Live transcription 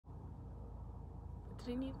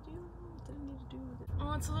Did I need to do? Did I need to do?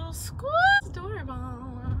 Oh, it's a little squirrel. It's adorable.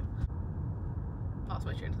 Lost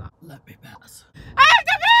my train of thought. Let me pass. I have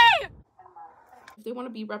to pee! If they want to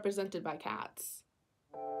be represented by cats.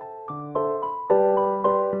 Hi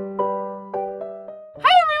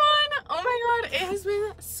everyone! Oh my god, it has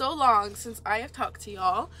been so long since I have talked to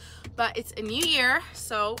y'all, but it's a new year,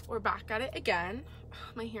 so we're back at it again.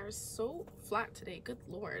 My hair is so flat today, good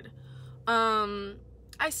lord.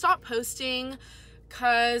 I stopped posting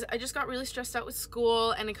because I just got really stressed out with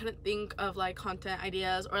school and I couldn't think of like content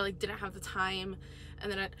ideas, or like didn't have the time, and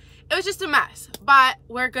then it was just a mess. But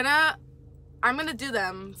I'm gonna do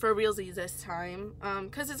them for realsies this time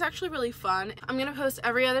because it's actually really fun. I'm gonna post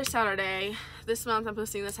every other Saturday. This month I'm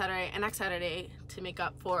posting this Saturday and next Saturday to make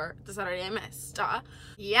up for the Saturday I missed.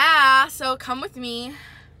 Yeah, so come with me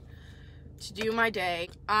to do my day.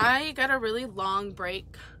 I got a really long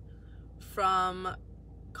break from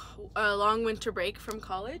a long winter break from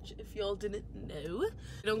college, if y'all didn't know.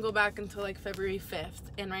 I don't go back until like February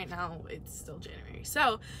 5th, and right now it's still January.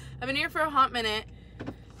 So I've been here for a hot minute,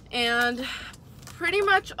 and pretty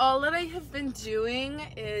much all that I have been doing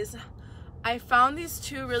is I found these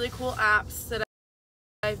two really cool apps that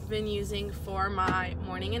I've been using for my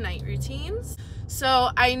morning and night routines.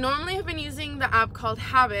 So I normally have been using the app called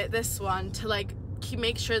Habit, this one, to like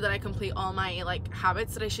make sure that I complete all my like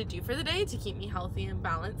habits that I should do for the day to keep me healthy and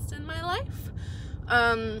balanced in my life.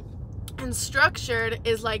 And Structured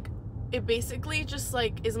is like, it basically just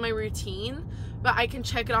like is my routine, but I can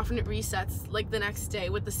check it off and it resets like the next day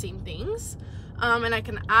with the same things. And I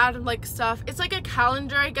can add like stuff. It's like a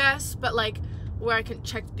calendar, I guess, but like where I can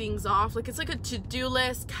check things off. Like it's like a to-do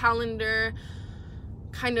list, calendar,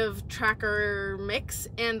 kind of tracker mix,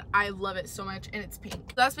 and I love it so much, and it's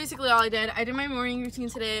pink. That's basically all I did. I did my morning routine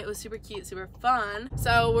today. It was super cute, super fun.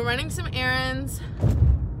 So we're running some errands.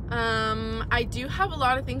 I do have a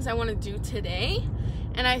lot of things I want to do today,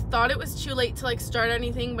 and I thought it was too late to like start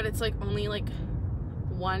anything, but it's like only like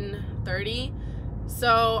 1:30,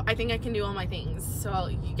 so I think I can do all my things. So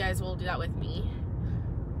you guys will do that with me.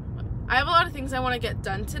 I have a lot of things I want to get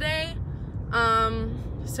done today.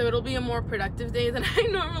 So it'll be a more productive day than I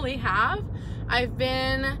normally have. I've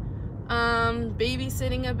been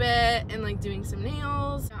babysitting a bit and like doing some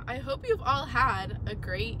nails. I hope you've all had a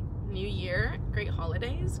great new year, great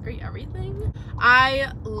holidays, great everything.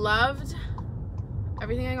 I loved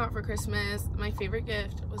everything I got for Christmas. My favorite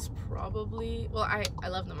gift was probably, well, I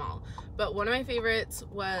love them all, but one of my favorites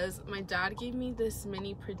was my dad gave me this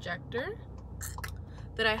mini projector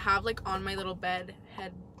that I have like on my little bed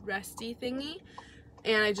head resty thingy,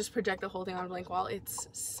 and I just project the whole thing on a blank wall. It's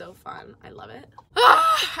so fun. I love it.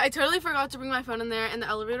 I totally forgot to bring my phone in there, and the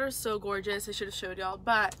elevator is so gorgeous. I should have showed y'all,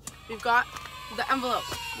 but we've got the envelope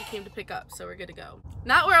we came to pick up, so we're good to go.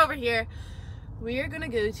 Now we're over here. We are gonna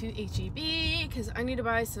go to H-E-B because I need to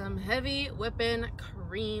buy some heavy whipping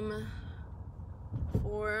cream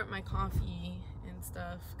for my coffee and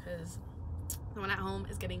stuff, because the one at home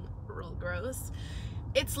is getting real gross.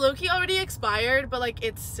 It's low-key already expired, but like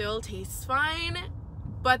it still tastes fine.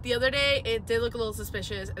 But the other day it did look a little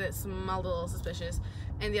suspicious and it smelled a little suspicious.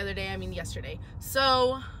 And the other day, I mean yesterday.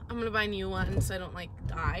 So I'm gonna buy a new one so I don't like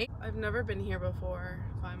die. I've never been here before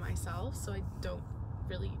by myself, so I don't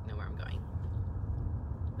really know where I'm going.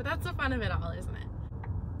 But that's the fun of it all, isn't it?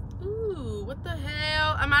 Ooh, what the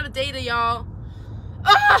hell? I'm out of data, y'all.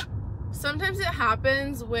 Ah! Sometimes it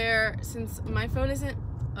happens where, since my phone isn't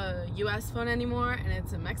a US phone anymore and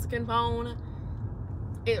it's a Mexican phone,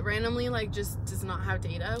 it randomly like just does not have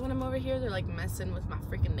data when I'm over here. They're like messing with my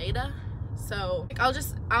freaking data. So like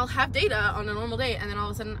I'll have data on a normal day, and then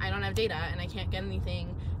all of a sudden I don't have data and I can't get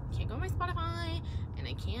anything. I can't go on my Spotify, and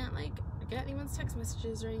I can't like get anyone's text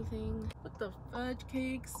messages or anything. What the fudge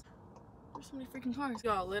cakes? There's so many freaking cars.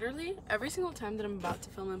 Y'all, literally every single time that I'm about to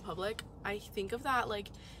film in public, I think of that like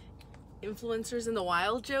influencers in the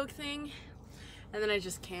wild joke thing, and then I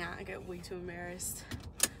just can't. I get way too embarrassed.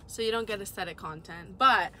 So you don't get aesthetic content.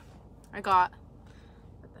 But I got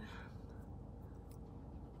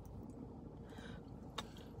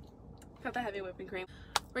the heavy whipping cream.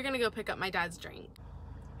 We're gonna go pick up my dad's drink.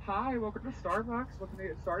 Hi, welcome to Starbucks. What can I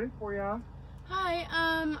get started for ya? Hi,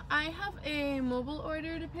 I have a mobile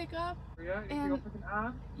order to pick up. Yeah, anything else I can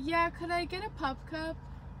add? Yeah, could I get a pup cup?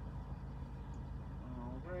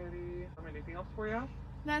 Alrighty. Anything else for ya?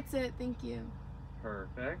 That's it, thank you.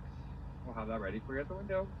 Perfect. We'll have that ready for you at the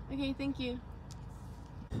window. Okay, thank you.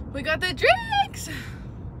 We got the drinks!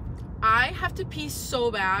 I have to pee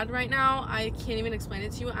so bad right now. I can't even explain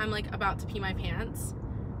it to you. I'm like about to pee my pants.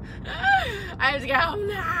 I have to get home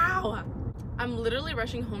now. I'm literally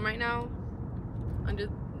rushing home right now.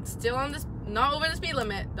 still on this, not over the speed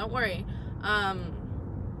limit, don't worry.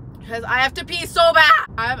 Because I have to pee so bad.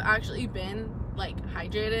 I've actually been like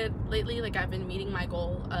hydrated lately. Like I've been meeting my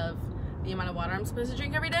goal of the amount of water I'm supposed to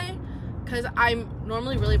drink every day, because I'm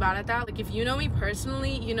normally really bad at that. Like if you know me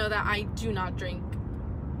personally, you know that I do not drink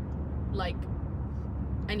like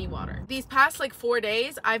any water. These past like 4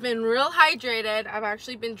 days I've been real hydrated. I've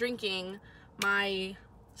actually been drinking my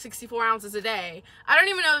 64 ounces a day. I don't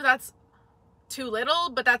even know if that's too little,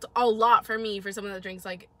 but that's a lot for me, for someone that drinks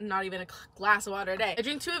like not even a glass of water a day. I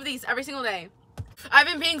drink 2 of these every single day. I've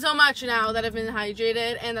been peeing so much now that I've been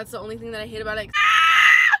hydrated, and that's the only thing that I hate about it.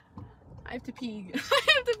 Ah! I have to pee. I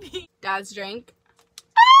have to pee. Dad's drink.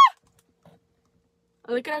 Ah!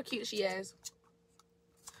 Look at how cute she is.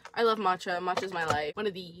 I love matcha. Matcha's my life. One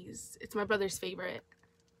of these. It's my brother's favorite.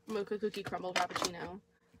 Mocha cookie crumble frappuccino.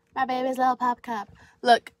 My baby's little pop cup.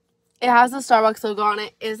 Look, it has the Starbucks logo on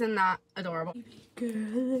it. Isn't that adorable? Girl,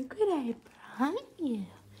 look what I brought you.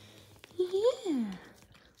 Yeah.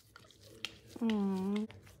 Aww.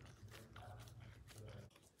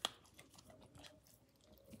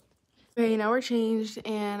 Okay, now we're changed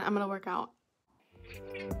and I'm gonna work out.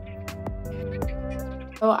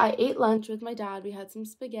 So I ate lunch with my dad. We had some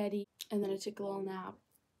spaghetti and then I took a little nap.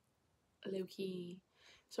 Low key.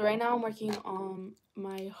 So right now I'm working on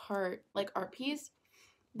my art piece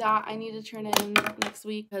that I need to turn in next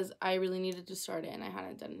week, because I really needed to start it and I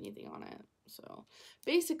hadn't done anything on it. So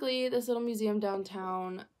basically this little museum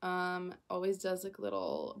downtown always does like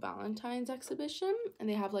little Valentine's exhibition, and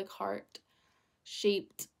they have like heart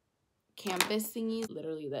shaped canvas thingies,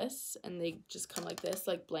 literally this, and they just come like this,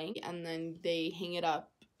 like blank, and then they hang it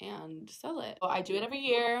up and sell it. So I do it every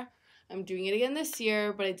year. I'm doing it again this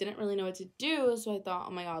year, but I didn't really know what to do, so I thought,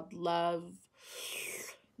 oh my god, love.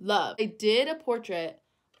 I did a portrait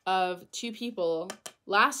of 2 people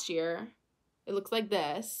last year. It looks like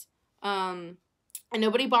this. And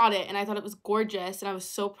nobody bought it, and I thought it was gorgeous, and I was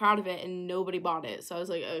so proud of it, and nobody bought it. So I was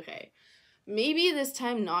like, okay, maybe this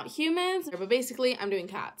time not humans. But basically, I'm doing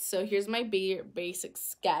cats. So here's my basic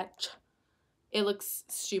sketch. It looks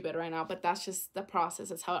stupid right now, but that's just the process.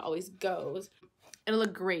 That's how it always goes. It'll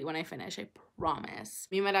look great when I finish, I promise.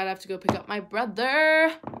 Me and my dad have to go pick up my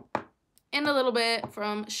brother in a little bit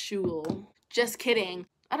from school. Just kidding.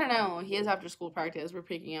 I don't know. He has after school practice. We're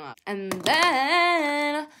picking him up. And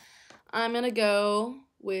then I'm gonna go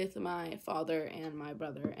with my father and my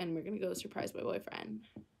brother, and we're gonna go surprise my boyfriend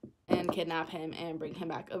and kidnap him and bring him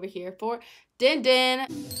back over here for Din Din. Oh,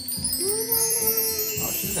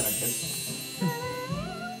 she's gonna kiss him.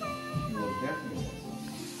 She will definitely.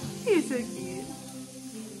 He's so cute.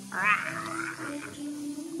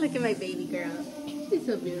 Look at my baby girl. She's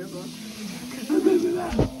so beautiful.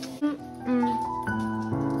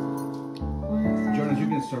 Jonas, you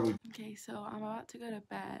can start with. Okay, so I'm about to go to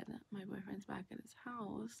bed. My boyfriend's back at his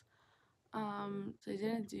house. So I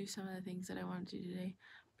didn't do some of the things that I wanted to do today,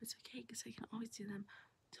 but it's okay because I can always do them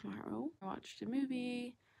tomorrow. I watched a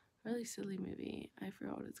movie, a really silly movie. I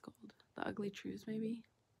forgot what it's called. The Ugly Truth, maybe.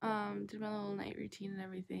 Did my little night routine and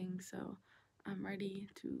everything, so I'm ready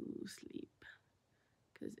to sleep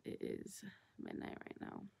because it is midnight right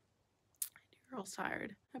now. Girl's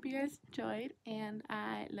tired. Hope you guys enjoyed, and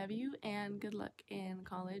I love you, and good luck in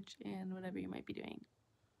college and whatever you might be doing.